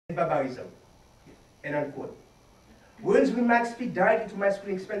barbarism, end unquote. Williams' remarks speak directly to my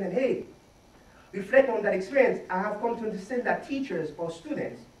schooling experience, and hey, reflecting on that experience, I have come to understand that teachers or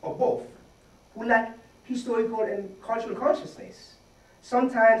students, or both, who lack historical and cultural consciousness,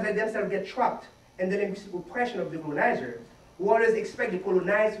 sometimes let themselves get trapped in the linguistic oppression of the colonizer, who always expect the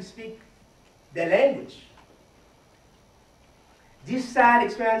colonized to speak their language. This sad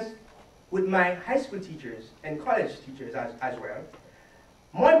experience with my high school teachers and college teachers as well,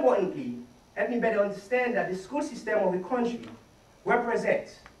 more importantly, helped me better understand that the school system of the country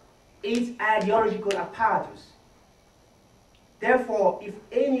represents its ideological apparatus. Therefore, if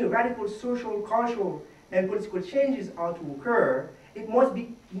any radical social, cultural, and political changes are to occur, it must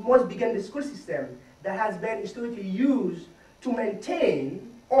begin the school system that has been historically used to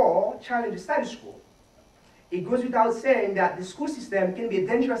maintain or challenge the status quo. It goes without saying that the school system can be a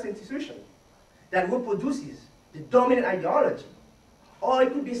dangerous institution that reproduces the dominant ideology, or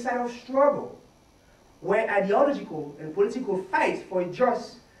it could be a site of struggle where ideological and political fights for a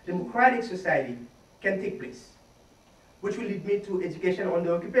just democratic society can take place, which will lead me to education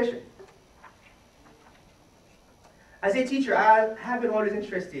under occupation. As a teacher, I have been always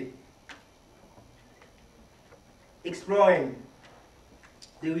interested exploring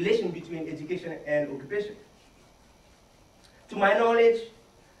the relation between education and occupation. To my knowledge,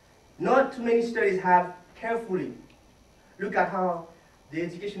 not too many studies have carefully looked at how the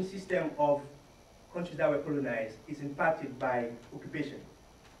education system of countries that were colonized is impacted by occupation.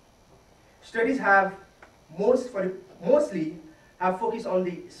 Studies have mostly have focused on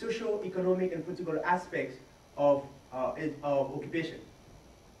the social, economic, and political aspects of occupation.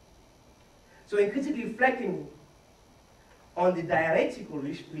 So in critically reflecting on the dialectical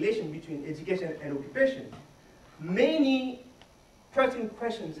relation between education and occupation, many pertinent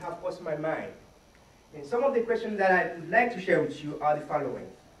questions have crossed my mind. And some of the questions that I would like to share with you are the following.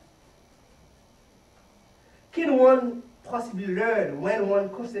 Can one possibly learn when one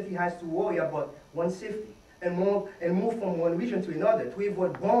constantly has to worry about one's safety and move from one region to another to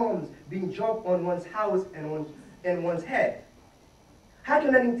avoid bombs being dropped on one's house and one's head? How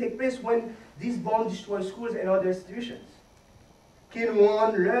can learning take place when these bombs destroy schools and other institutions? Can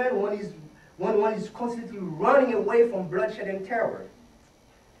one learn when one is constantly running away from bloodshed and terror?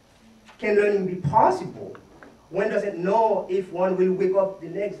 Can learning be possible when one doesn't know if one will wake up the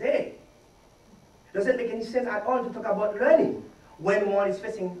next day? Does it make any sense at all to talk about learning when one is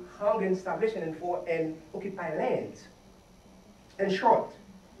facing hunger and starvation and occupied lands? In short,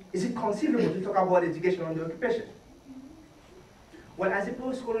 is it conceivable to talk about education under occupation? Well, as a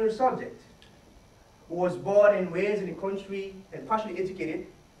post-colonial subject who was born and raised in a country and partially educated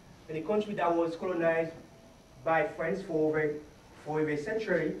in a country that was colonized by France for over a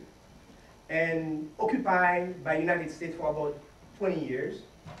century and occupied by the United States for about 20 years,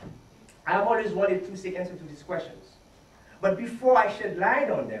 I have always wanted to seek answers to these questions. But before I shed light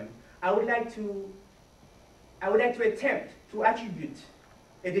on them, I would like to attempt to attribute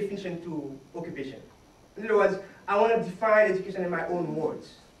a definition to occupation. In other words, I want to define education in my own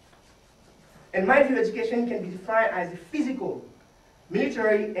words. In my view, education can be defined as a physical,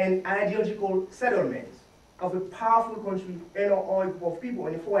 military, and ideological settlement of a powerful country or a group of people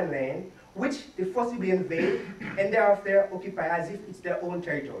in a foreign land, which they forcibly invade and thereafter occupy as if it's their own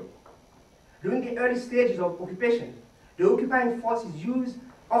territory. During the early stages of occupation, the occupying forces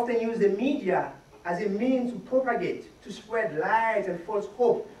often use the media as a means to propagate, to spread lies and false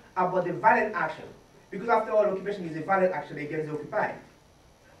hope about the violent action. Because after all, occupation is a violent action against the occupied,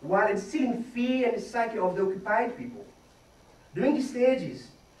 while instilling fear in the psyche of the occupied people. During these stages,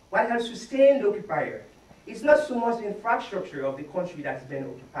 what helps sustain the occupier is not so much the infrastructure of the country that's been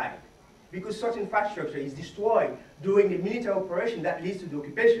occupied, because such infrastructure is destroyed during the military operation that leads to the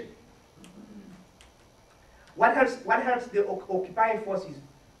occupation. What helps the occupying forces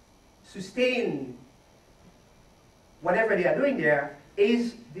sustain whatever they are doing there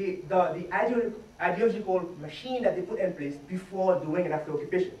is the ideological machine that they put in place before, during, and after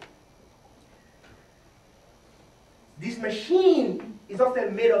occupation. This machine is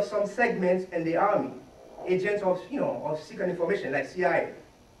often made of some segments in the army, agents of secret information like CIA.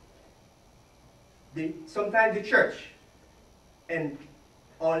 Sometimes the church, and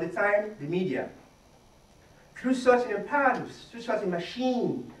all the time the media. Through such an apparatus, through such a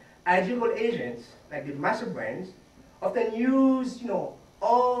machine, ideological agents like the master brands often use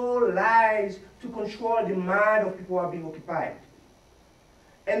all lies to control the mind of people who are being occupied.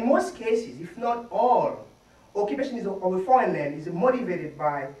 In most cases, if not all, occupation of a foreign land is motivated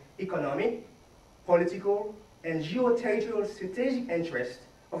by economic, political, and geo-territorial strategic interests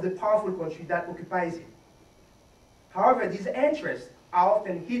of the powerful country that occupies it. However, these interests are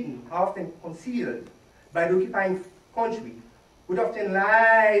often hidden, are often concealed by the occupying country, which often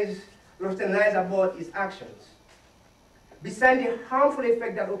lies about its actions. Besides the harmful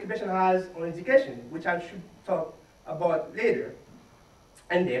effect that occupation has on education, which I should talk about later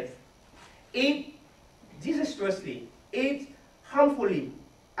in depth, it disastrously, it harmfully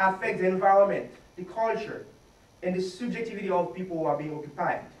affects the environment, the culture, and the subjectivity of people who are being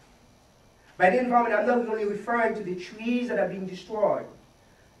occupied. By the environment, I'm not only referring to the trees that are being destroyed,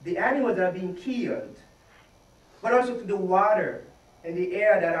 the animals that are being killed, but also to the water and the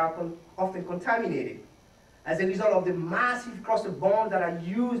air that are often contaminated as a result of the massive cluster bombs that are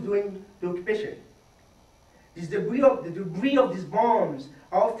used during the occupation. The debris of these bombs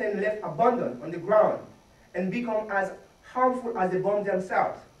are often left abundant on the ground and become as harmful as the bombs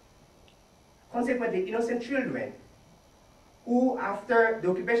themselves. Consequently, innocent children who, after the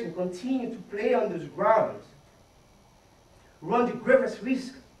occupation, continue to play on those grounds run the gravest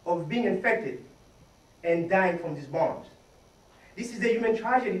risk of being infected and dying from these bombs. This is the human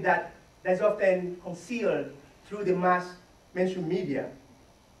tragedy that's often concealed through the mass mainstream media.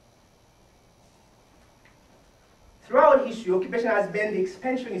 Throughout history, occupation has been the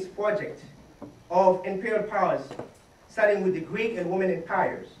expansionist project of imperial powers, starting with the Greek and Roman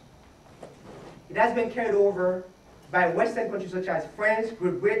empires. It has been carried over by Western countries such as France,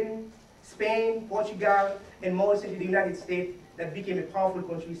 Great Britain, Spain, Portugal, and more recently the United States, that became a powerful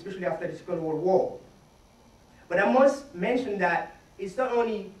country, especially after the Second World War. But I must mention that it's not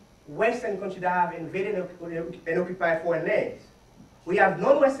only Western countries that have invaded and occupied foreign lands. We have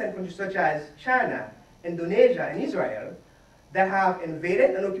non-Western countries such as China, Indonesia, and Israel that have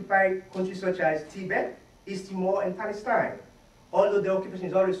invaded and occupied countries such as Tibet, East Timor, and Palestine, although the occupation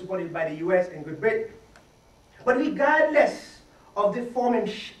is always supported by the US and Great Britain. But regardless of the form and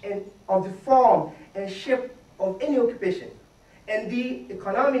shape of any occupation, and the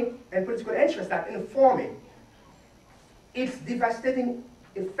economic and political interests that inform it, its devastating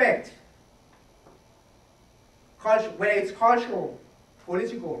effect, whether it's cultural,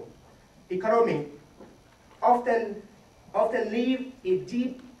 political, economic, often leave a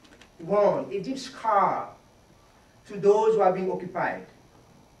deep wound, a deep scar to those who are being occupied.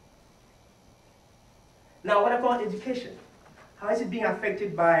 Now, what about education? How is it being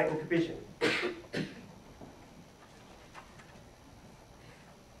affected by occupation?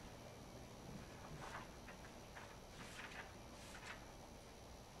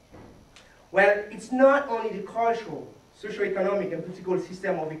 Well, it's not only the cultural, socio-economic, and political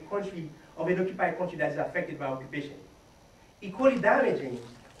system of a country, of an occupied country, that is affected by occupation. Equally damaging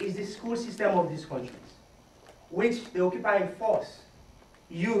is the school system of these countries, which the occupying force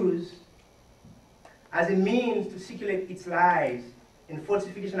use as a means to circulate its lies and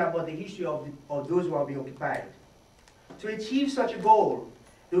falsification about the history of those who are being occupied. To achieve such a goal,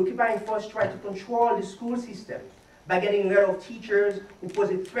 the occupying force tried to control the school system by getting rid of teachers who pose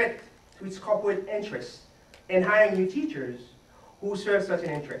a threat to its corporate interests and hiring new teachers who serve such an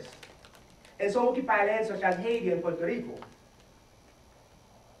interest. And some occupied lands such as Haiti and Puerto Rico.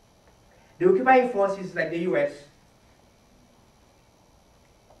 The occupying forces like the US,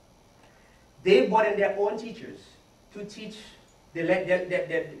 they brought in their own teachers to teach their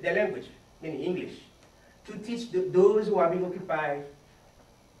language, meaning English, to teach those who are being occupied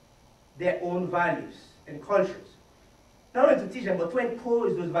their own values and cultures. Not only to teach them, but to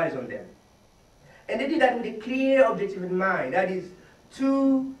impose those values on them. And they did that with a clear objective in mind, that is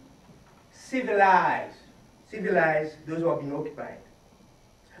to civilize those who are being occupied.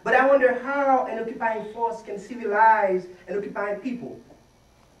 But I wonder how an occupying force can civilize an occupying people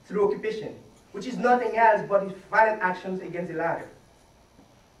through occupation, which is nothing else but its violent actions against the latter.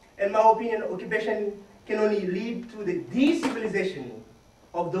 In my opinion, occupation can only lead to the decivilization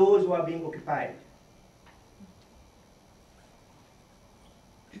of those who are being occupied.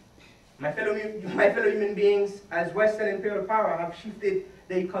 My fellow human beings, as Western imperial power, have shifted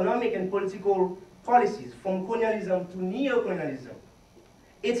the economic and political policies from colonialism to neo-colonialism.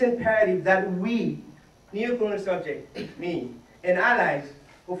 It's imperative that we, neo-colonial subjects, me, and allies,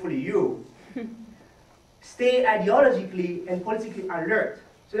 hopefully you, stay ideologically and politically alert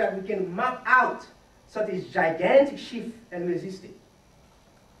so that we can map out such a gigantic shift and resist it.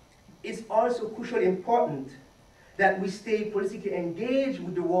 It's also crucially important that we stay politically engaged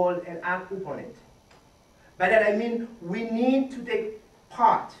with the world and act upon it. By that I mean we need to take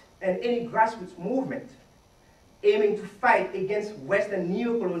part in any grassroots movement aiming to fight against Western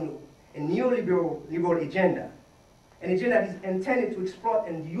neo-colonial and neoliberal agenda, an agenda that is intended to exploit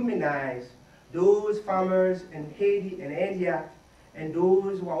and dehumanize those farmers in Haiti and India and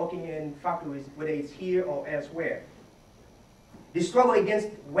those who are working in factories, whether it's here or elsewhere. The struggle against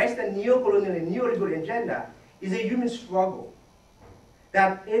Western neocolonial and neoliberal agenda is a human struggle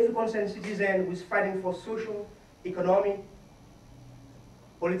that every concerned citizen who is fighting for social, economic,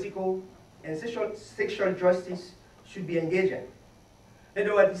 political, and sexual justice should be engaged in. In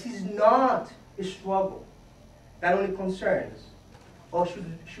other words, this is not a struggle that only concerns or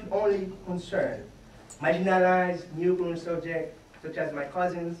should only concern marginalized neocolonial subjects such as my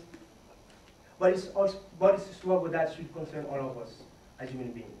cousins, but it's a struggle that should concern all of us as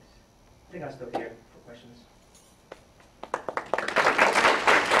human beings. I think I'll stop here for questions.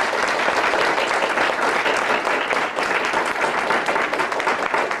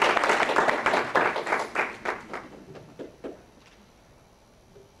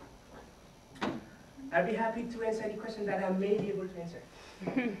 I'll be happy to answer any question that I may be able to answer.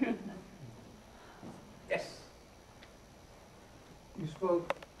 Yes? You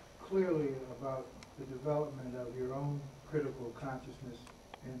spoke clearly about the development of your own critical consciousness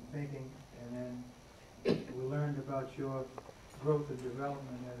and thinking, and then we learned about your growth and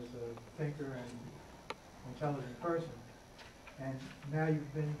development as a thinker and intelligent person. And now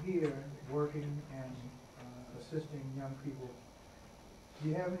you've been here working and assisting young people. Do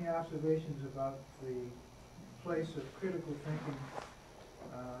you have any observations about the place of critical thinking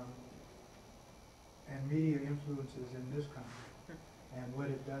and media influences in this country, and what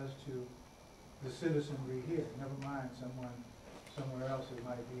it does to the citizenry here? Never mind someone somewhere else who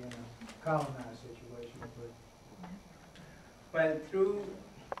might be in a colonized situation. But well, through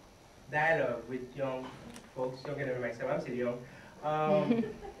dialogue with young folks, younger than myself, I'm still young,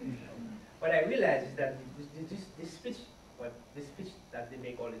 what I realized is that this speech that they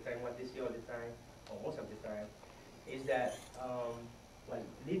make all the time, what they say all the time, or most of the time, is that, well,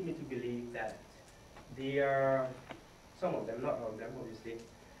 lead me to believe that they are, some of them, not all of them, obviously,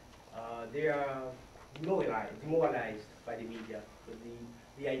 they are demoralized by the media. But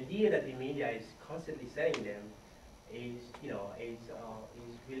the idea that the media is constantly selling them is, is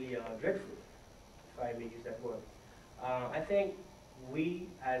really dreadful, if I may use that word. I think we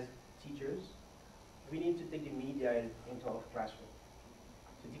as teachers, we need to take the media into our classroom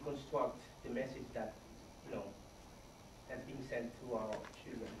to deconstruct the message that, that's being sent to our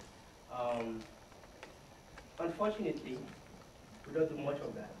children. Unfortunately, we don't do much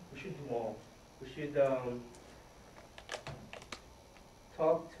of that. We should do more. We should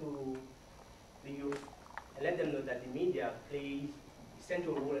talk to the youth and let them know that the media plays a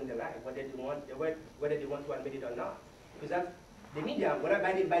central role in their life, whether they want to admit it or not. Because that's the media. When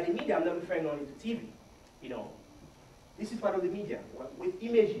by the media, I'm not referring only to TV. This is part of the media. With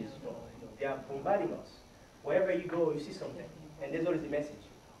images, they are bombarding us. Wherever you go, you see something, and there's always a message.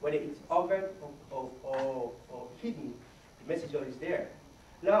 Whether it's overt or hidden, the message always there.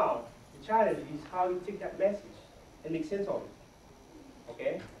 Now, the challenge is how you take that message and make sense of it.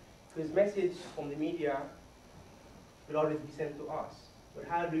 Okay? Because message from the media will always be sent to us. But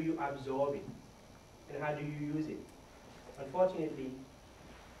how do you absorb it? And how do you use it? Unfortunately,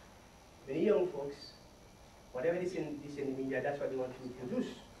 many young folks, whatever is in the media, that's what they want to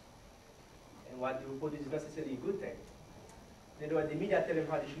produce. And what they will produce is not necessarily a good thing. They know what the media tell them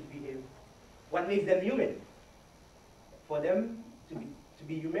how they should behave. What makes them human? For them to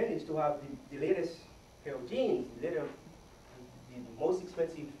be human is to have the latest pair of jeans, the most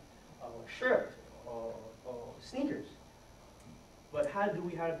expensive shirt or sneakers. But how do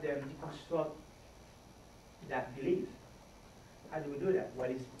we have them deconstruct that belief? How do we do that? Well,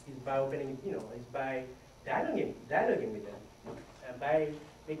 it's by opening, it's by dialoguing with them, and by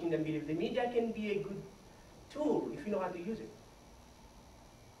making them believe the media can be a good tool if you know how to use it.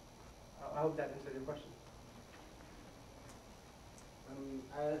 I hope that answers your question.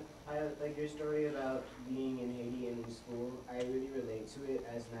 I like your story about being in Haiti and in school. I really relate to it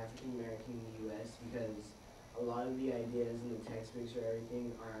as an African American in the U.S. because a lot of the ideas in the textbooks or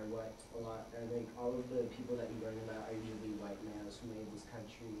everything are like all of the people that you learn about are usually white males who made this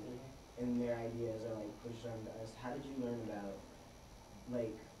country, and their ideas are like pushed onto us. How did you learn about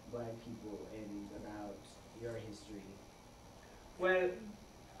like black people and about your history? Well,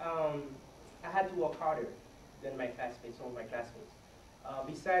 I had to work harder than my classmates, some of my classmates.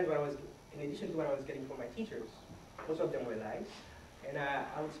 Besides in addition to what I was getting from my teachers, most of them were lies, and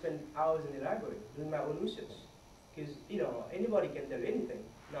I would spend hours in the library doing my own research. Because anybody can tell you anything.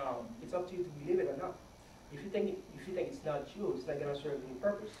 Now it's up to you to believe it or not. If you think it's not true, it's not going to serve any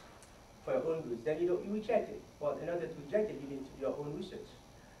purpose for your own goods, then you reject it. But in order to reject it, you need to do your own research.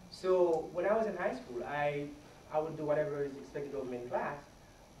 So when I was in high school, I would do whatever is expected of me in class,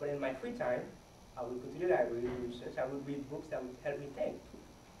 but in my free time, I would go to the library and research. I would read books that would help me think.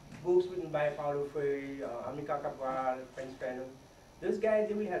 Books written by Paulo Freire, Amilcar Cabral, Franz Fanon, those guys,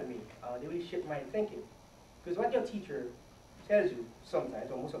 they will help me. They will shape my thinking. Because what your teacher tells you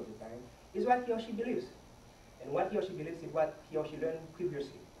sometimes, or most of the time, is what he or she believes. And what he or she believes is what he or she learned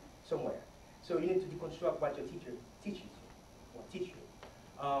previously, somewhere. So you need to deconstruct what your teacher teaches you, or teach you.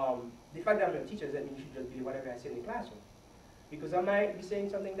 The fact that I'm your teacher doesn't mean you should just believe whatever I say in the classroom. Because I might be saying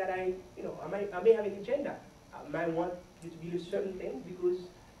something that I may have an agenda. I might want you to believe certain things because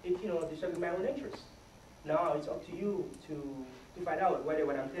it, they serve my own interests. Now it's up to you to find out whether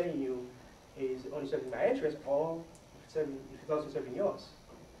what I'm telling you is only serving my interest or if it's also serving yours.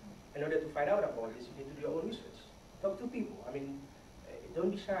 In order to find out about this, you need to do your own research. Talk to people. I mean,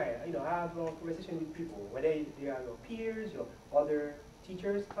 don't be shy. Have a conversation with people, whether they are your peers, your other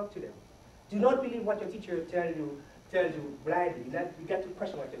teachers. Talk to them. Do not believe what your teacher tells you blindly. You got to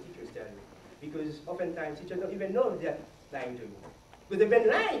question what your teacher is telling you, because oftentimes teachers don't even know they're lying to you, because they've been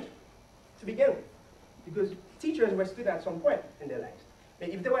lied to begin with. Because teachers were students at some point in their lives.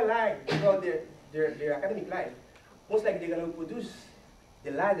 And if they were lying about their academic life, most likely they're going to reproduce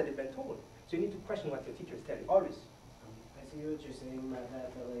the lies that they've been told. So you need to question what your teachers tell you, always. I see what you're saying about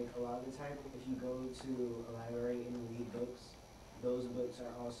that, but like a lot of the time, if you go to a library and read books, those books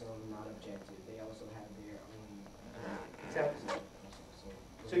are also not objective. They also have their own. Exactly.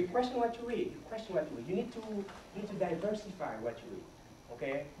 So you question what you read. You question what you read. You need to diversify what you read.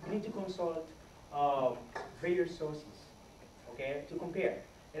 Okay. You need to consult various sources. Okay, to compare.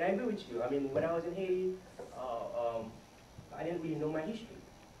 And I agree with you. I mean, when I was in Haiti, I didn't really know my history.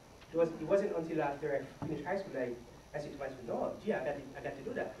 It wasn't until after I finished high school I said to myself, no, gee, I got to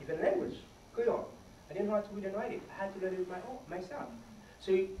do that. Even language, Creole. I didn't know how to read and write it. I had to learn it myself.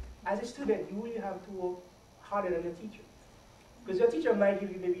 So as a student, you really have to work harder than your teacher. Because your teacher might give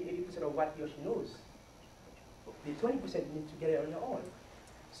you maybe 80% of what he or she knows. The 20% you need to get it on your own.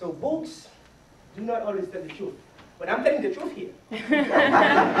 So books do not always tell the truth. But I'm telling the truth here.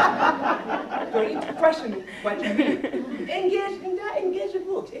 So you need to question what you read. Engage in that, engage the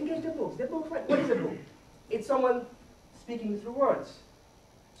books, engage the books. The book, what is a book? It's someone speaking through words.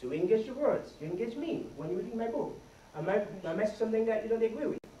 So you engage the words, you engage me when you're reading my book. I might say something that you don't agree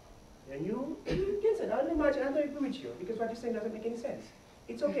with. And you can say, I don't imagine I don't agree with you because what you're saying doesn't make any sense.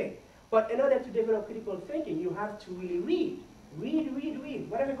 It's okay. But in order to develop critical thinking, you have to really read. Read, read, read.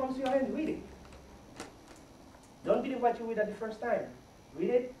 Whatever comes to your hand, read it. Don't believe what you read at the first time. Read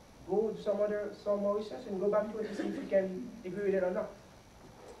it, go do some more research, and go back to it to see if you can agree with it or not.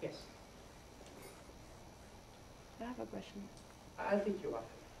 Yes? I have a question. I'll take you off.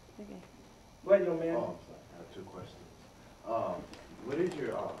 Okay. Go ahead, young man. Oh, I'm sorry. I have two questions. What is your,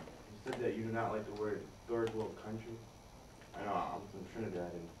 you said that you do not like the word third world country. I know I'm from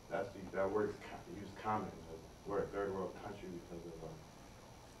Trinidad, and that word's used common, the word third world country, because of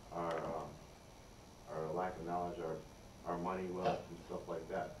our lack of knowledge, our money, wealth, and stuff like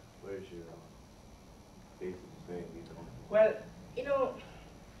that. What is your basic thing? Well,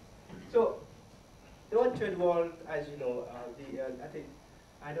 so the word third world, as you know, I think,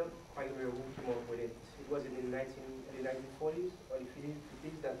 I don't quite remember who came up with it. It was in the early 1940s or the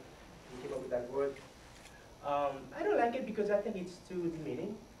 50s that we came up with that word. I don't like it because I think it's too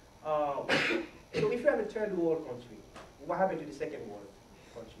demeaning. So if you have a third world country, what happened to the second world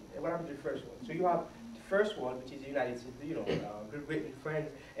country? What happened to the first one? So you have the first world, which is the United States, Great Britain, France,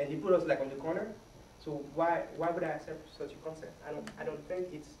 and they put us like on the corner. So why would I accept such a concept? I don't think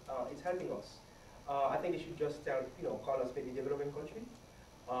it's helping us. I think they should just call us maybe developing country.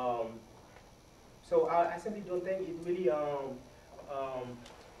 So I simply don't think it really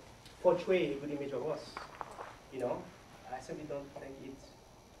portrays a good image of us. I simply don't think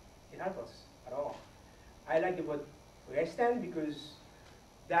it helps us at all. I like the word Western because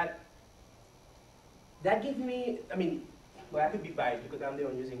that gives me, I could be biased because I'm the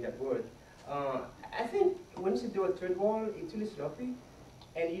one using that word. I think when you say the word third world, it's really sloppy,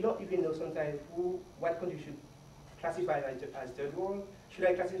 and you don't even know sometimes what country should classify as third world. Should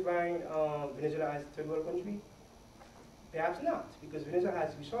I classify Venezuela as third world country? Perhaps not, because Venezuela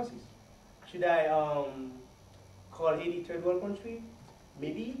has resources. Should I call Haiti third world country?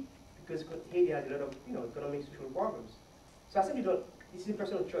 Maybe, because Haiti has a lot of economic social problems. So I simply don't. This is a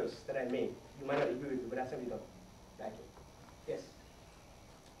personal choice that I made. You might not agree with me, but I simply don't like it. Yes.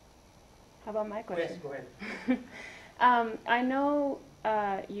 How about my question? Yes, go ahead. I know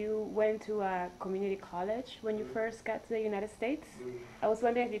you went to a community college when you first got to the United States. I was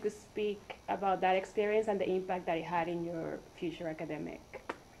wondering if you could speak about that experience and the impact that it had in your future academic.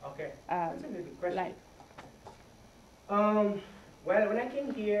 Okay, that's a really good question. Life. Well, when I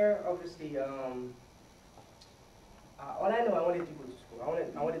came here, obviously, all I know, I wanted to go to school. I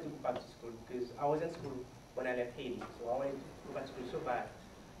wanted to go back to school because I was in school when I left Haiti, so I wanted to go go back to school so bad.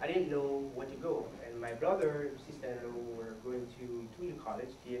 I didn't know where to go. And my brother and sister-in-law were going to Toulouse College.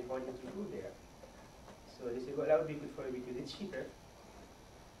 They invited me to go there. So they said, well, that would be good for you because it's cheaper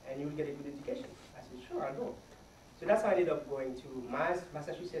and you will get a good education. I said, sure, I'll go. So that's how I ended up going to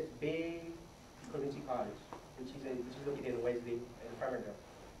Massachusetts Bay Community College, which is located in Wesley in Farmington.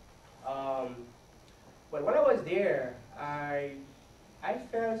 But when I was there, I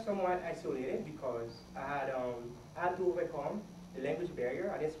felt somewhat isolated because I had to overcome the language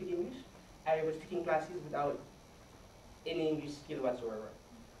barrier. I didn't speak English. I was taking classes without any English skill whatsoever.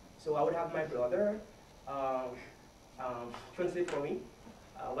 So I would have my brother translate for me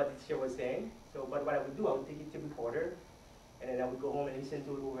what the teacher was saying. So, but what I would do, I would take a tape recorder, and then I would go home and listen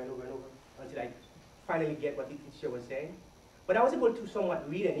to it over and over and over until I finally get what the teacher was saying. But I was able to somewhat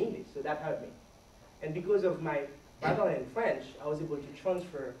read in English, so that helped me. And because of my background in French, I was able to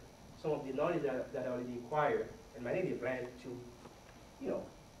transfer some of the knowledge that I already acquired in my native land to,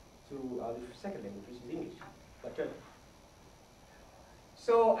 to the second language, which is English, maternal.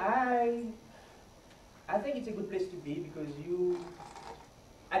 So I think it's a good place to be because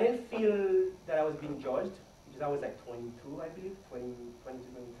I didn't feel that I was being judged because I was like 22, I believe, 22,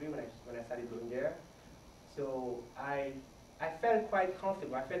 23 when I started going there. So I felt quite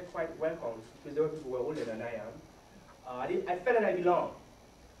comfortable. I felt quite welcome because there were people who were older than I am. I felt that I belonged.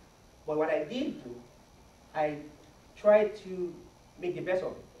 But what I did do, I tried to make the best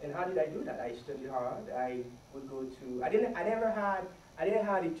of it. And how did I do that? I studied hard. I would go to. I didn't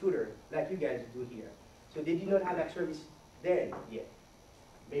have a tutor like you guys do here. So they did not have that service then yet.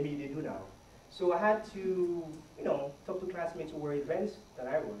 Maybe they do now. So I had to, talk to classmates who were advanced than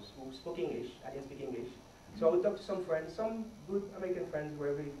I was, who spoke English. I didn't speak English. So I would talk to some friends, some good American friends who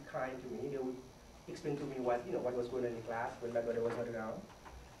were very kind to me. They would explain to me what was going on in the class when my brother was not around.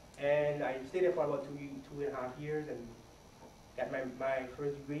 And I stayed there for about two and a half years and got my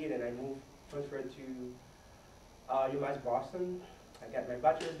first degree, and I transferred to UMass Boston. I got my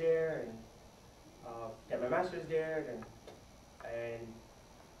bachelor's there and got my master's there, and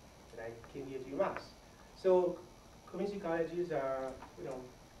I came here to UMass. So community colleges are,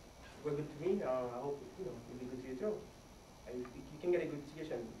 were good to me. I hope it'll be good to you too. And you can get a good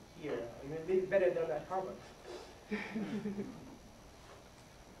education here. Even better than at Harvard.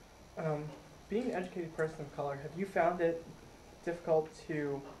 Being an educated person of color, have you found it difficult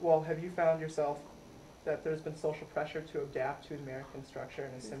have you found yourself that there's been social pressure to adapt to American structure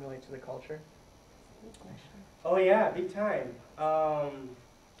and assimilate to the culture? Oh yeah, big time.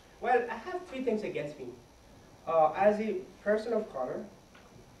 Well, I have three things against me. As a person of color,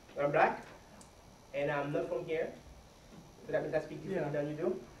 I'm black, and I'm not from here, so that means I speak differently than you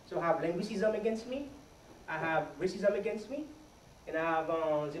do. So I have linguicism against me, I have racism against me, and I have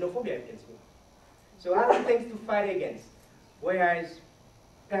xenophobia against me. So I have things to fight against, whereas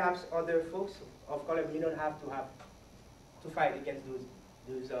perhaps other folks of color may not have to fight against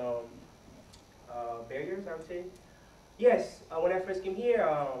those barriers, I would say. Yes, when I first came here,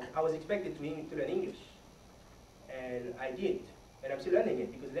 I was expected to learn English, and I did, and I'm still learning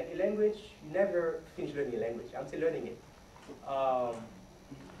it, because language, you never finish learning a language. I'm still learning it.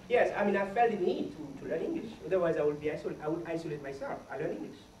 Yes, I mean, I felt the need to learn English. Otherwise, I would isolate myself. I learn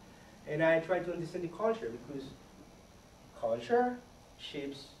English. And I try to understand the culture, because culture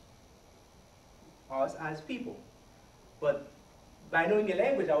shapes us as people. But by knowing the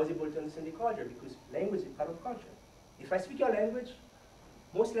language, I was able to understand the culture, because language is part of culture. If I speak your language,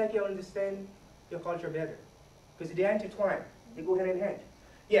 most likely I'll understand your culture better, because they are intertwined. They go hand in hand.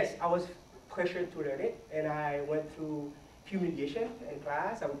 Yes, I was pressured to learn it, and I went through humiliation in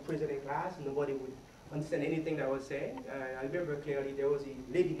class. I would present in class, and nobody would understand anything that I was saying. I remember clearly there was a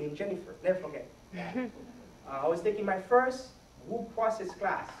lady named Jennifer, never forget. I was taking my first group process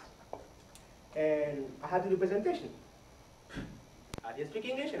class, and I had to do a presentation. I didn't speak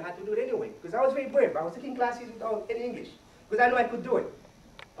English, and I had to do it anyway, because I was very brave. I was taking classes without any English, because I knew I could do it.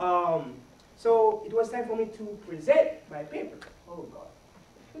 So it was time for me to present my paper. Oh God.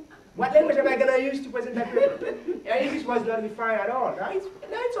 What language am I going to use to present that paper? English was not refined at all. Now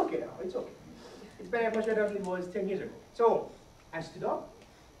it's okay now. It's okay. It's better much better than it was 10 years ago. So I stood up.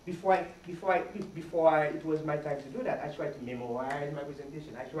 Before it was my time to do that, I tried to memorize my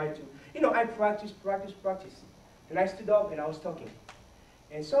presentation. I tried to, I practice. And I stood up and I was talking.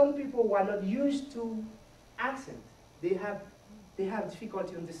 And some people who are not used to accent, they have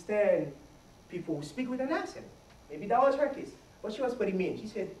difficulty to understand people who speak with an accent. Maybe that was her case. But she was pretty mean. She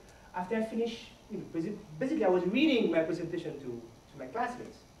said, after I finished, basically I was reading my presentation to my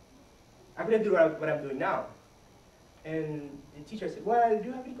classmates. I couldn't do what I'm doing now. And the teacher said, well, do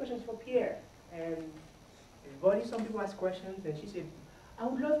you have any questions for Pierre? And Everybody, some people ask questions, and she said, I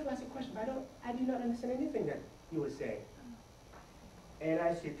would love to ask a question, but I did not understand anything that you were saying. And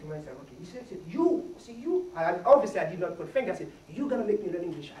I said to myself, okay, he said, obviously I did not put finger. I said, you're going to make me learn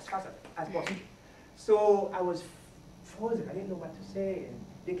English as fast as possible. So I was frozen. I didn't know what to say, and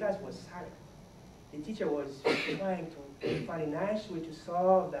the class was silent. The teacher was trying to find a nice way to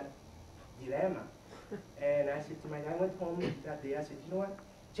solve that dilemma. And I said to myself, I went home that day, I said, you know what?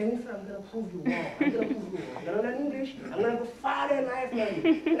 Jennifer, I'm going to prove you wrong. I'm going to prove you wrong. I'm going to learn English. I'm going to go farther in life than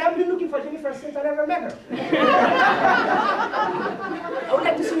you. And I've been looking for Jennifer since I never met her. I would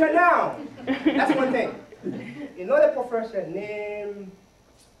like to see her now. That's one thing. Another professor named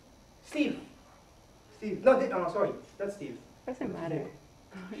Steve. Sorry, not Steve. Doesn't matter.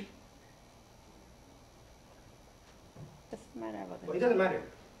 Doesn't matter about Well, that. it doesn't matter.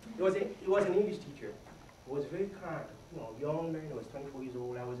 He was an English teacher. He was very kind. You know, young man. He was 24 years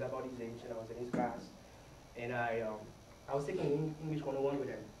old. I was about his age, and I was in his class. And I was taking English 101 with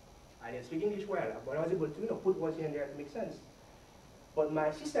him. I didn't speak English well, but I was able to, put words in there to make sense. But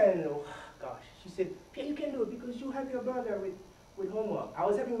my sister-in-law, gosh, she said, Pierre, you can do it because you help your brother with homework. I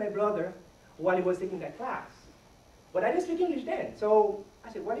was helping my brother while he was taking that class. But I didn't speak English then. So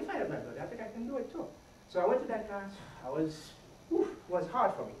I said, what if I help my brother? I think I can do it too. So I went to that class. It was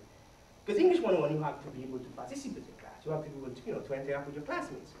hard for me. Because English 101, you have to be able to participate in class. You have to be able to, to interact with your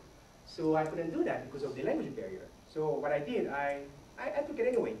classmates. So I couldn't do that because of the language barrier. So what I did, I took it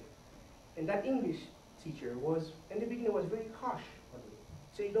anyway. And that English teacher was, in the beginning, was very harsh on me.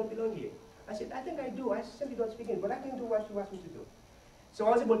 So you don't belong here. I said, I think I do. I simply don't speak English, but I can do what you ask me to do. So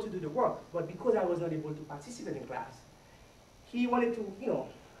I was able to do the work, but because I was not able to participate in class, he wanted to,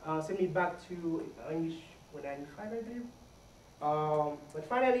 send me back to English 195, I believe. But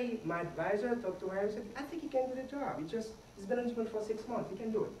finally, my advisor talked to her and said, I think he can do the job. He's been on school for 6 months. He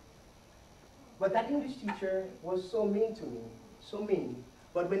can do it. But that English teacher was so mean to me, so mean.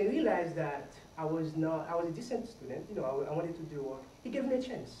 But when he realized that I was a decent student, I wanted to do work, he gave me a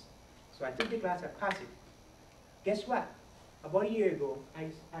chance. So I took the class, I passed it. Guess what? About a year ago,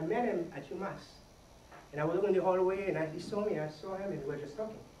 I met him at UMass. And I was in the hallway, and he saw me, I saw him, and we were just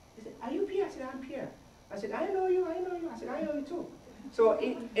talking. He said, are you Pierre? I said, I'm Pierre. I said, I know you. I said, I know you too. So,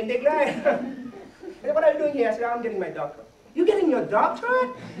 and the guy, what are you doing here? I said, I'm getting my doctorate. You getting your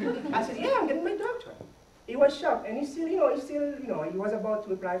doctorate? I said, yeah, I'm getting my doctorate. He was shocked, and he was about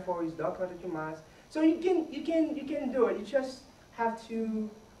to apply for his doctorate at UMass. So you can do it. You just have to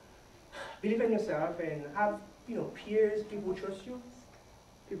believe in yourself and have, peers, people who trust you.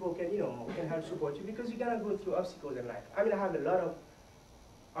 People can help support you because you're gonna go through obstacles in life. I mean, I have a lot of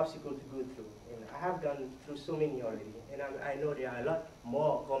obstacles to go through, and I have gone through so many already, and I know there are a lot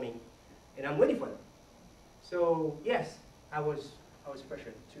more coming, and I'm ready for them. So yes, I was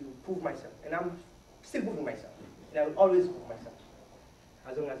pressured to prove myself, and I'm still proving myself, and I will always prove myself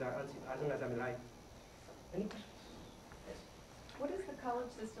as long as I'm alive. Any questions? Yes. What is the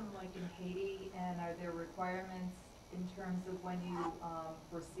college system like in Haiti, and are there requirements in terms of when you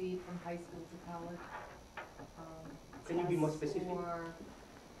proceed from high school to college? Can you be more specific?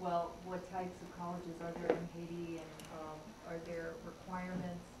 Well, what types of colleges are there in Haiti, and are there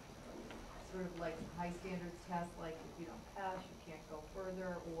requirements, sort of like high standards tests, like if you don't pass, you can't go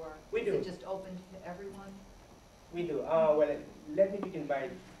further, or We is do. it just open to everyone? We do. Well, let me begin by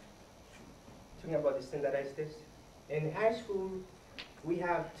talking about the standardized test. In high school, we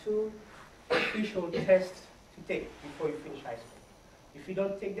have 2 official tests to take before you finish high school. If you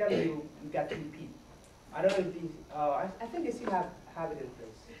don't take them, you got to repeat. I don't know if these, I think they still have it in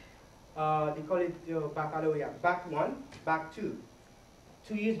place. They call it baccalaureate, back 1, back 2.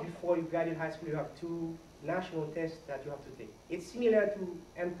 2 years before you graduate high school, you have 2 national tests that you have to take. It's similar to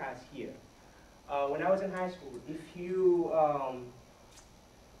MCAS here. When I was in high school, if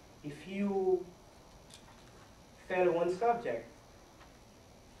you fail one subject,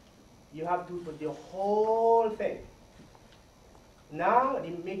 you have to put the whole thing. Now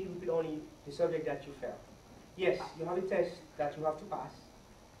they make you repeat only the subject that you failed. Yes, you have a test that you have to pass,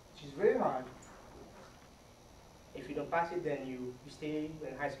 which is very hard. If you don't pass it, then you stay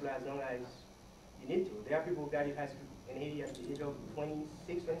in high school as long as you need to. There are people who graduate high school in Haiti at the age of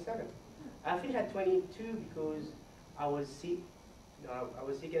 26, 27. I finished at 22 because I was sick. I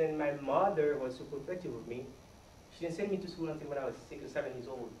was sick, and my mother was so protective of me. She didn't send me to school until when I was 6 or 7 years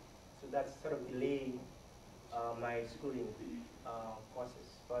old. So that sort of delayed my schooling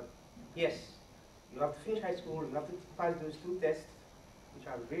process. But yes, you have to finish high school, you have to pass those 2 tests, which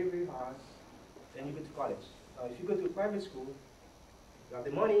are very, very hard, then you go to college. If you go to a private school, you have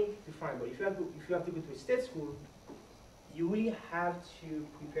the money to fine, but if you have to go to a state school, you really have to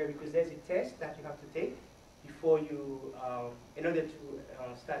prepare because there's a test that you have to take before you, in order to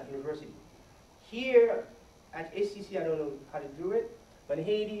start university. Here at HCC, I don't know how to do it, but in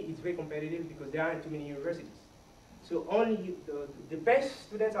Haiti, it's very competitive because there aren't too many universities. So only the best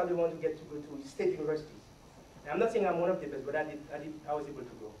students are the ones who get to go to state universities. And I'm not saying I'm one of the best, but I was able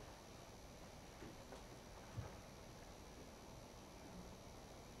to go.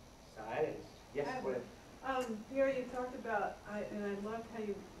 Silence. Yes, go ahead. Pierre, you talked about, and I loved how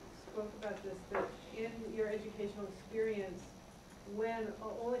you spoke about this, that in your educational experience, when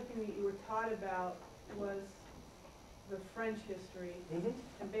the only thing that you were taught about was the French history,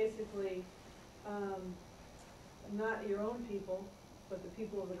 and basically not your own people, but the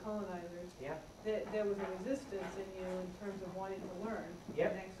people of the colonizers, that there was a resistance in you in terms of wanting to learn.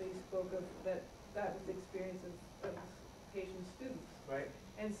 And actually you spoke of that was the experience of Haitian students. Right.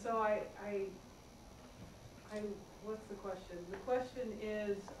 And so what's the question? The question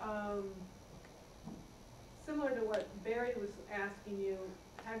is, similar to what Barry was asking you,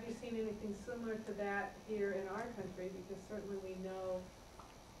 have you seen anything similar to that here in our country? Because certainly we know,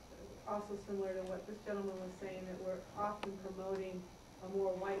 also similar to what this gentleman was saying, that we're often promoting a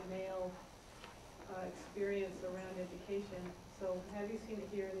more white male experience around education. So have you seen it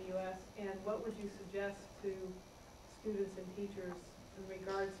here in the U.S.? And what would you suggest to students and teachers in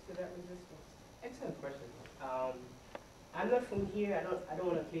regards to that resistance? Excellent question. I'm not from here. I don't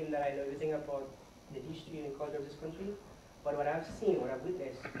want to claim that I know everything about the history and culture of this country. But what I've seen, what I've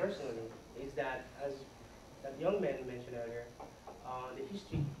witnessed personally, is that, as that young man mentioned earlier, the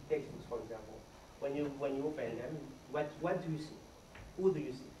history textbooks, for example, when you open them, what do you see? Who do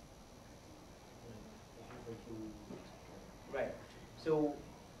you see? Right. So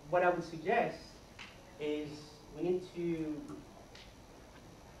what I would suggest is we need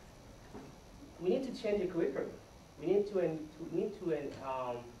to change the curriculum. We need to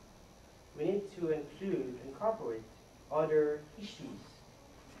incorporate other histories,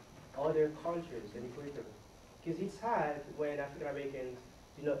 other cultures in the curriculum. Because it's hard when African Americans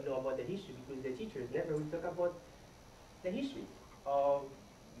do not know about the history because their teachers never will talk about the history.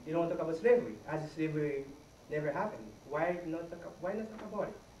 They don't talk about slavery, as if slavery never happened. Why not talk about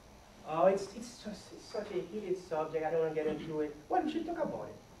it? It's such a heated subject. I don't want to get into it. Well, we should talk about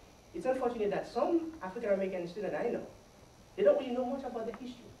it. It's unfortunate that some African American students I know, they don't really know much about the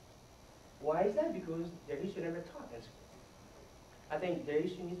history. Why is that? Because their history never taught in school. I think their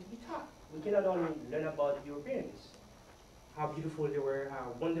history needs to be taught. We cannot only learn about Europeans, how beautiful they were,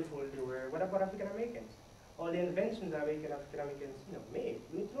 how wonderful they were. What about African Americans? All the inventions that African Americans made.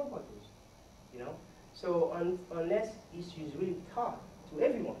 We need to know about those. So unless history is really taught to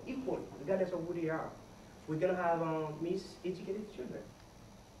everyone equally, regardless of who they are, we're gonna have miseducated children.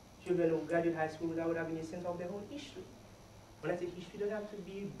 Children who graduate high school without having a sense of their own history. When I say history, it doesn't have to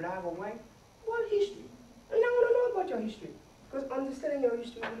be black or white. What history? I mean, I want to know about your history. Because understanding your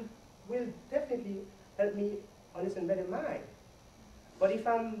history will definitely help me understand better mine. But if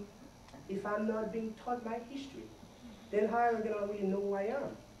I'm not being taught my history, then how am I going to really know who I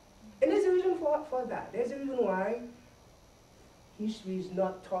am? And there's a reason for that. There's a reason why history is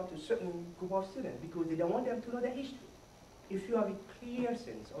not taught to a certain group of students, because they don't want them to know their history. If you have a clear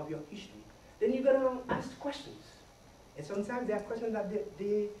sense of your history, then you're going to ask questions. And sometimes there are questions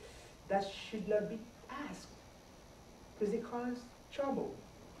that should not be asked, because they cause trouble.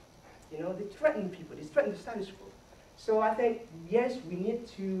 They threaten people, they threaten the status quo. So I think, yes, we need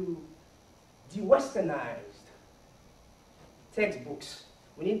to de-Westernized textbooks.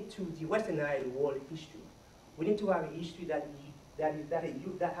 We need to de-Westernize world history. We need to have a history that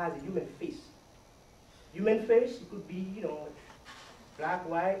has a human face. Human face, it could be, black,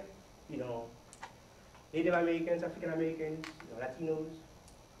 white, Native Americans, African Americans, Latinos,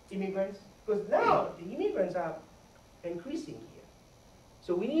 immigrants. Because now the immigrants are increasing here.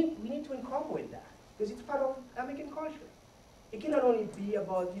 So we need to incorporate that, because it's part of American culture. It cannot only be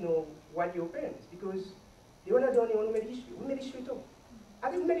about white Europeans, because they were not the only one who made history. We made history too. I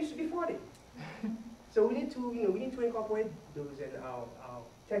think we made history before them. So we need to incorporate those in our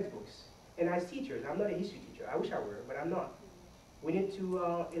textbooks. And as teachers, I'm not a history teacher. I wish I were, but I'm not. We need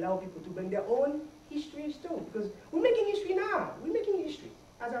to allow people to bring their own histories too, because we're making history now. We're making history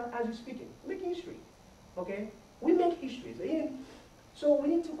as we're speaking. We're making history, okay? We make histories. So we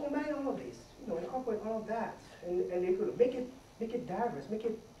need to combine all of this, incorporate all of that, and make it diverse, make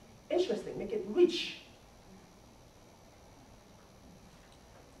it interesting, make it rich.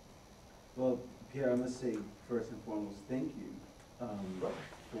 Well, Pierre, I must say, first and foremost, thank you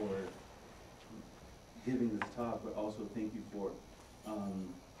for giving this talk, but also thank you for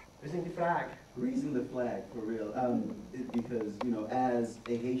Raising the flag. Raising the flag, for real. Because, you know, as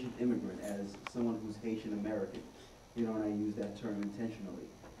a Haitian immigrant, as someone who's Haitian American, you know, and I use that term intentionally,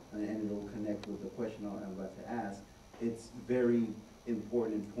 and it'll connect with the question I'm about to ask, it's very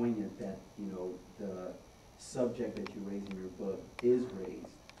important and poignant that, you know, the subject that you raise in your book is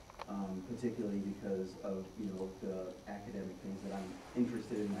raised, particularly because of, you know, the academic things that I'm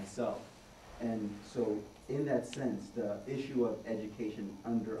interested in myself. And so, in that sense, the issue of education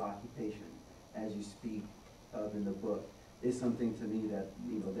under occupation, as you speak of in the book, is something to me that,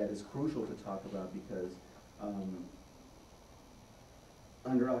 you know, that is crucial to talk about because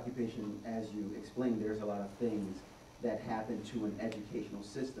under occupation, as you explained, there's a lot of things that happen to an educational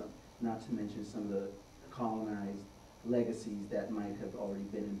system, not to mention some of the colonized legacies that might have already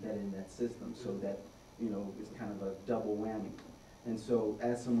been embedded in that system, so that, you know, it's kind of a double whammy. And so,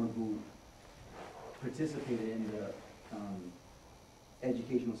 as someone who participated in the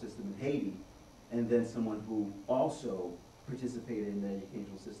educational system in Haiti, and then someone who also participated in the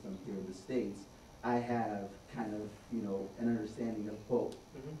educational system here in the States, I have kind of, you know, an understanding of both,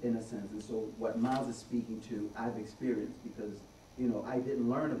 in a sense. And so what Miles is speaking to, I've experienced because, you know, I didn't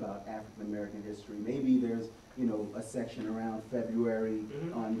learn about African American history. Maybe there's, you know, a section around February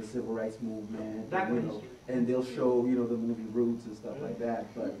on the Civil Rights Movement, and, you know, and they'll show, you know, the movie Roots and stuff like that.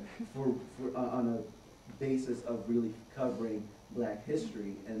 But on a basis of really covering Black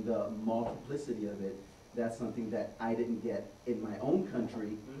history and the multiplicity of it, that's something that I didn't get in my own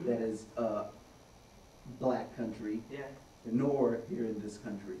country, that is a Black country, nor here in this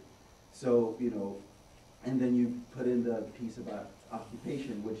country. So, you know, and then you put in the piece about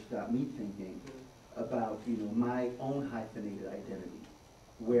occupation, which got me thinking about, you know, my own hyphenated identity,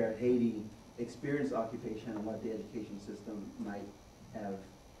 where Haiti experienced occupation and what the education system might have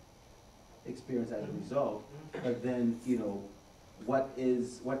experienced as a result. But then, you know, what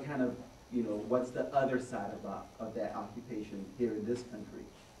kind of, you know, what's the other side of that occupation here in this country?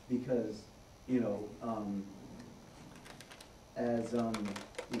 Because, you know, as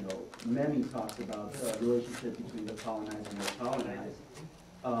you know, Memi talks about the relationship between the colonized and the colonized.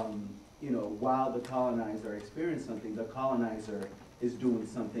 You know, while the colonizer experienced something, the colonizer is doing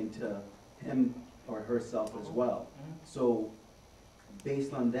something to him or herself as well. So,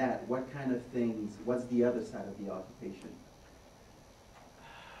 based on that, what kind of things? What's the other side of the occupation?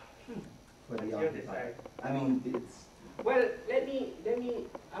 For the occupier. I mean, it's. Well, let me.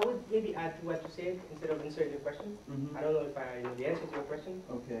 I would maybe add to what you said instead of answering the question. I don't know if I know the answer to your question.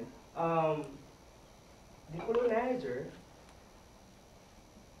 Okay. The colonizer,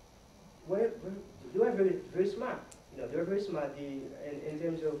 they were very, very smart. You know, they were very smart. In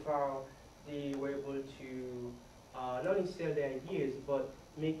terms of how they were able to not only sell their ideas, but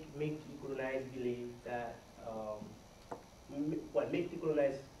make the colonized believe that make the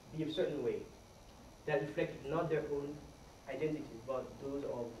colonized be a certain way that reflected not their own identity, but those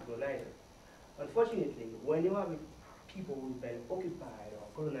of the colonizer. Unfortunately, when you have people who've been occupied or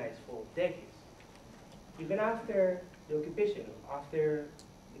colonized for decades, even after the occupation, after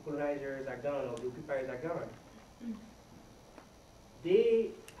the colonizers are gone or the occupiers are gone, they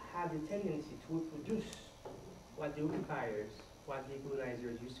have the tendency to reproduce what the occupiers, what the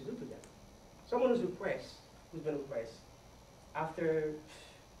colonizers used to do to them. Someone who's oppressed, who's been oppressed, after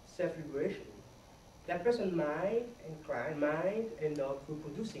self-liberation, that person might end up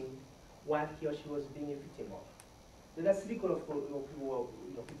reproducing what he or she was being a victim of. So that's typical of people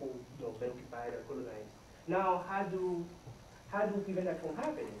who have been occupied or colonized. Now, how do we prevent that from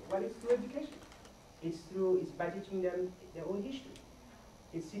happening? Well, it's through education. It's by teaching them their own history.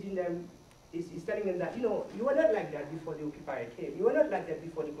 It's teaching them, it's telling them that, you know, you were not like that before the occupier came. You were not like that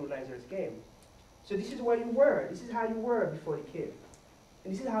before the colonizers came. So this is what you were. This is how you were before they came.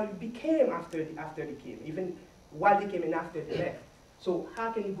 And this is how you became after they came, even while they came and after they left. So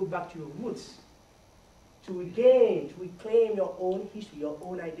how can you go back to your roots to reclaim your own history, your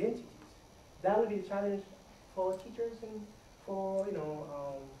own identities? That will be the challenge for teachers and for, you know,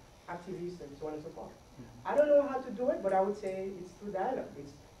 activists and so on and so forth. I don't know how to do it, but I would say it's through dialogue.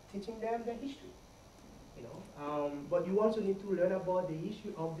 It's teaching them their history, you know. But you also need to learn about the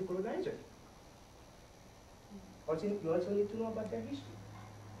history of the colonizer. You also need to know about their history.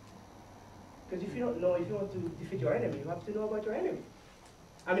 Because if you don't know, if you want to defeat your enemy, you have to know about your enemy.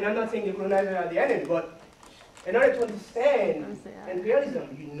 I mean, I'm not saying the colonizers are the enemy, but in order to understand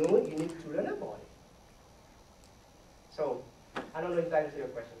imperialism, you need to learn about it. So, I don't know if that answers your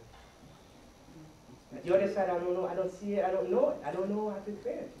question. The other side, I don't know, I don't see it, I don't know it. I don't know how to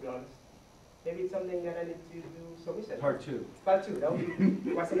explain it, to be honest. Maybe it's something that I need to do some research. Part two. Part two, that would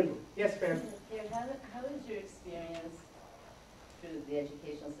be what's in the book. Yes, ma'am. Yeah, how is your experience through the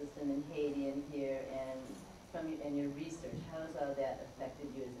educational system in Haiti and here, and from your research, how has all that affected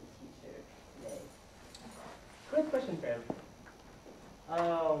you as a teacher today? Great question, Pam.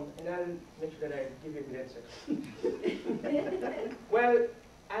 And I'll make sure that I give you a good answer. Well,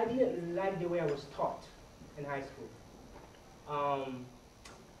 I didn't like the way I was taught in high school.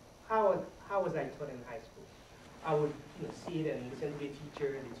 How was I taught in high school? I would sit and listen to the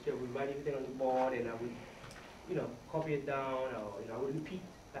teacher would write everything on the board, and I would copy it down, or I would repeat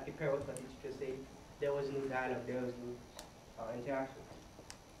like a parrot what the teacher said. There was no dialogue, there was no interaction.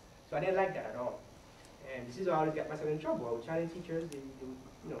 So I didn't like that at all. And this is how I always got myself in trouble. I would challenge teachers, they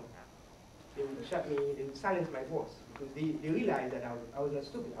would shut me, they would silence my voice, because they realized that I was not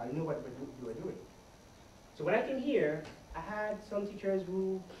stupid. I knew what they were doing. So when I came here, I had some teachers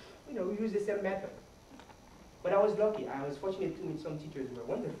who, used the same method. But I was lucky. I was fortunate to meet some teachers who were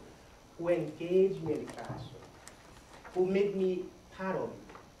wonderful, who engaged me in the classroom, who made me part of it,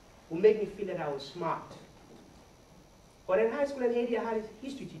 who made me feel that I was smart. But in high school in Haiti, I had a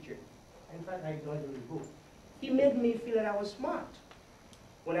history teacher. In fact, I don't even go. He made me feel that I was smart.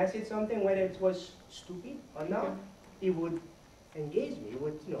 When I said something, whether it was stupid or not, he would engage me. He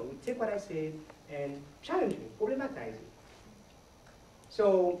would, would take what I said and challenge me, problematize it.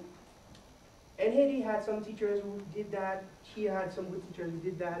 So, and Haiti had some teachers who did that. He had some good teachers who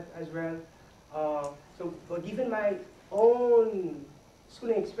did that as well. But given my own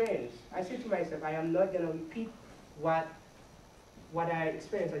schooling experience, I said to myself, I am not going to repeat what I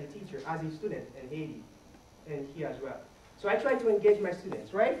experienced as a teacher, as a student in Haiti, and here as well. So I try to engage my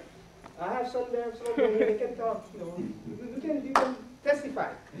students, right? I have some there, some of them here, they can talk, you can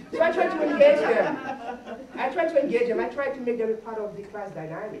testify. So I try to engage them. I try to make them a part of the class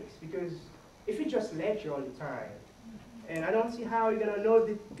dynamics, because if you just lecture all the time, and I don't see how you're going to know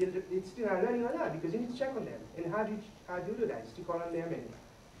the students are learning or not, because you need to check on them. And how do you do that? Just to call on them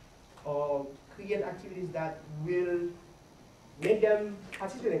or create activities that will make them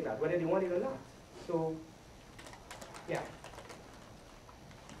participate in class, whether they want it or not. So, yeah.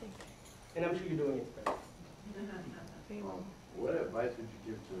 And I'm sure you're doing it. What advice would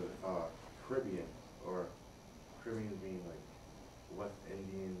you give to Caribbeans, or Caribbeans being like West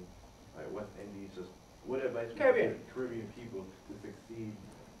Indian, just what advice would you give Caribbean people to succeed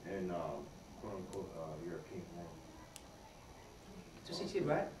in quote unquote European world? To succeed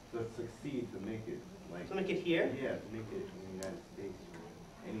what? To succeed, to make it to make it here? Yeah, to make it in the United States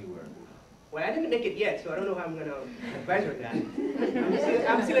or anywhere. Well, I didn't make it yet, so I don't know how I'm gonna advise on that.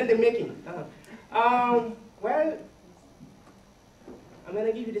 I'm still in the making. Well, I'm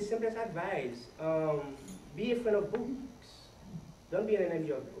gonna give you the simplest advice. Be a friend of books. Don't be an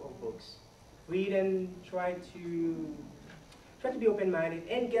enemy of books. Read and try to be open-minded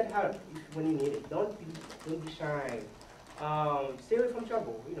and get help when you need it. Don't be shy. Stay away from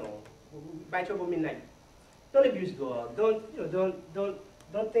trouble. By trouble mean like don't abuse God. Don't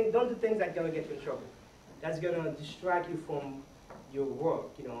do things that gonna get you in trouble. That's gonna distract you from your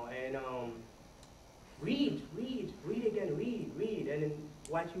work. And read again, and then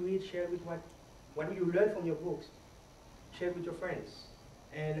what you read, share with what you learn from your books. Share it with your friends.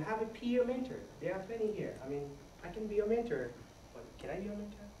 And have a peer mentor. There are plenty here. I mean, I can be your mentor, but can I be your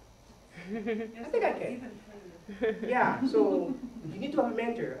mentor? I think I can. Yeah, so you need to have a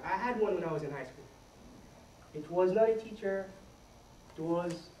mentor. I had one when I was in high school. It was not a teacher, it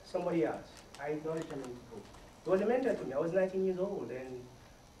was somebody else. I acknowledge him in school. It was a mentor to me. I was 19 years old, and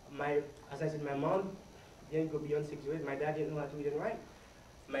as I said, my mom didn't go beyond 6th grade. My dad didn't know how to read and write.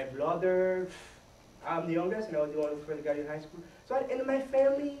 My brother, I'm the youngest, and I was the one who first got in high school. So in my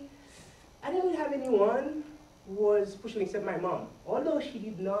family, I didn't really have anyone who was pushing except my mom. Although she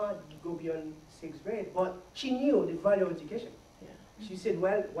did not go beyond 6th grade, but she knew the value of education. Yeah. She said,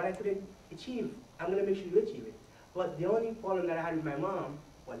 well, what I couldn't achieve, I'm going to make sure you achieve it. But the only problem that I had with my mom,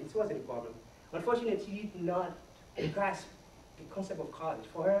 well, this wasn't a problem. Unfortunately, she did not grasp the concept of college.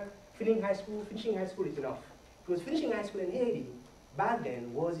 For her, finishing high school is enough. Because finishing high school in Haiti, back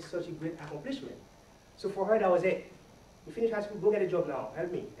then, was such a great accomplishment. So for her, that was it. You finish high school, go get a job now.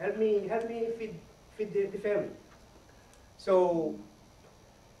 Help me feed the family. So,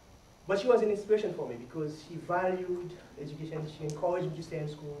 but she was an inspiration for me because she valued education. She encouraged me to stay in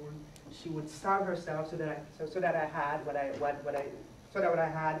school. She would starve herself so that I had what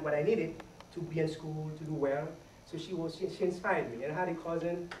I needed to be in school, to do well. So she inspired me. And I had a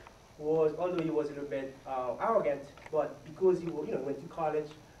cousin who was, although he was a little bit arrogant, but because he went to college,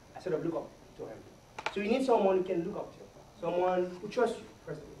 I sort of look up to him. So you need someone who can look up to you. Someone who trusts you,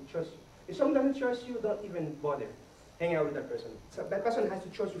 first of all, who trusts you. If someone doesn't trust you, don't even bother hanging out with that person. So that person has to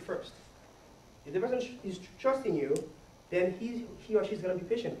trust you first. If the person is trusting you, then he or she's going to be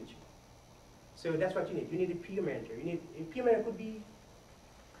patient with you. So that's what you need. You need a peer mentor. A peer mentor could be,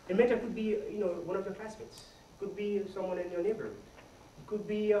 one of your classmates. It could be someone in your neighborhood. It could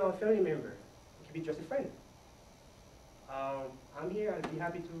be a family member. It could be just a friend. I'm here. I'll be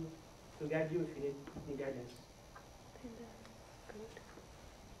happy to guide you if you need guidance.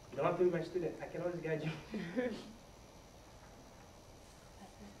 You don't have to be my student. I can always guide you.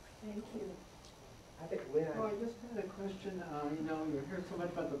 Thank you. I think when Oh, I just had a question. You hear so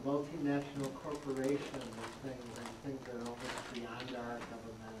much about the multinational corporations and things that are almost beyond our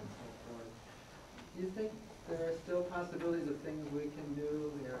government and so forth. Do you think there are still possibilities of things we can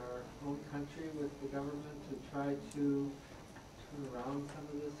do in our own country with the government to try to turn around some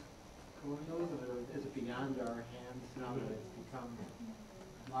of this colonialism, or is it beyond our hands now that it's become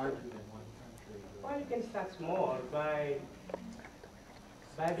larger than one country? Well, you can start small by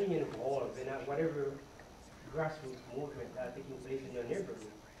being involved in whatever grassroots movement that are taking place in your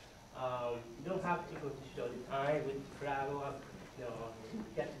neighborhood. You don't have to compete all the time with travel,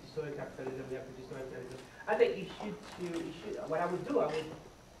 get to destroy capitalism, we have to destroy capitalism. I think you should, what I would do,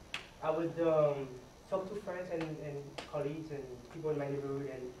 I would talk to friends and colleagues and people in my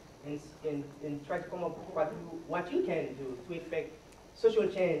neighborhood and try to come up with what you can do to effect social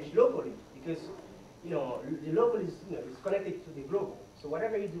change locally, because the local is is connected to the global. So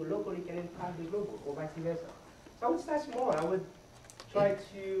whatever you do locally can impact the global, or vice versa. So I would start small. I would try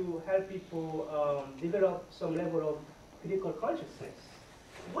to help people develop some level of critical consciousness.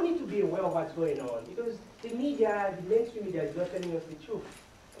 We need to be aware of what's going on, because the media, the mainstream media, is not telling us the truth.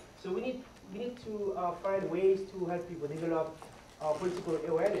 So we need to find ways to help people develop political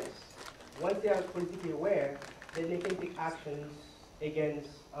awareness. Once they are politically aware, then they can take actions against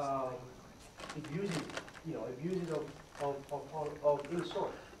abuses, abuses of any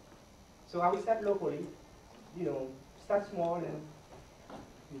sort. So I will start locally, start small and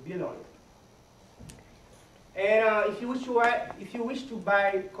build on it. And if you wish to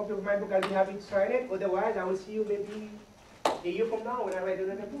buy a copy of my book, I'll be happy to sign it. Otherwise, I will see you maybe a year from now when I write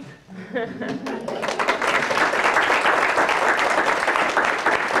another book.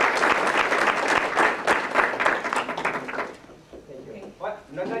 Thank you. What?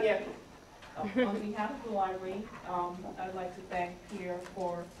 Not done yet. On behalf of the library, I'd like to thank Pierre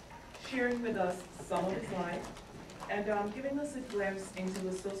for sharing with us some of his life and giving us a glimpse into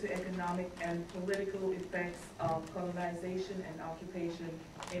the socioeconomic and political effects of colonization and occupation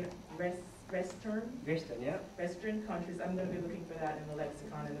in Western countries. I'm going to be looking for that in the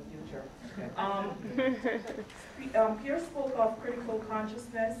lexicon in the future. Pierre spoke of critical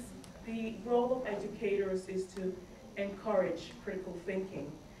consciousness. The role of educators is to encourage critical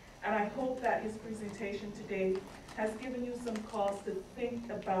thinking. And I hope that his presentation today has given you some cause to think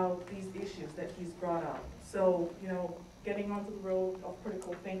about these issues that he's brought up. So, getting onto the road of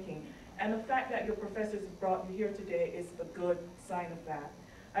critical thinking. And the fact that your professors brought you here today is a good sign of that.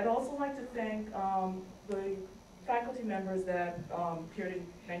 I'd also like to thank the faculty members that Pierre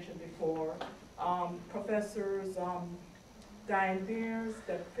mentioned before, Professors Diane Beers,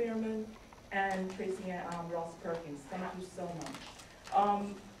 Deb Fairman, and Tracy Ross Perkins. Thank you so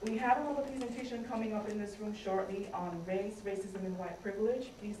much. We have another presentation coming up in this room shortly on race, racism, and white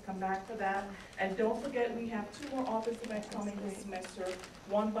privilege. Please come back for that. And don't forget, we have 2 more authors events coming this semester.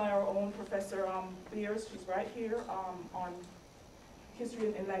 One by our own Professor Beers, she's right here, on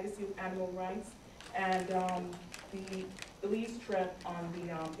history and legacy of animal rights, and the Elise Trepp on the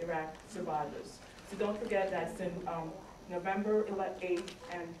Iraq survivors. So don't forget, that's in November 8th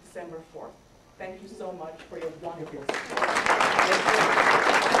and December 4th. Thank you so much for your wonderful support.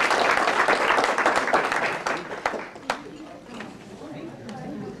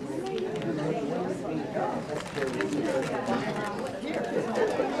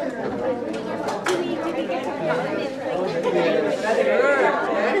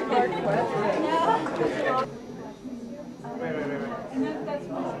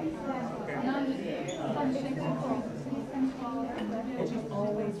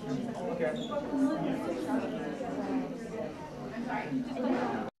 Okay.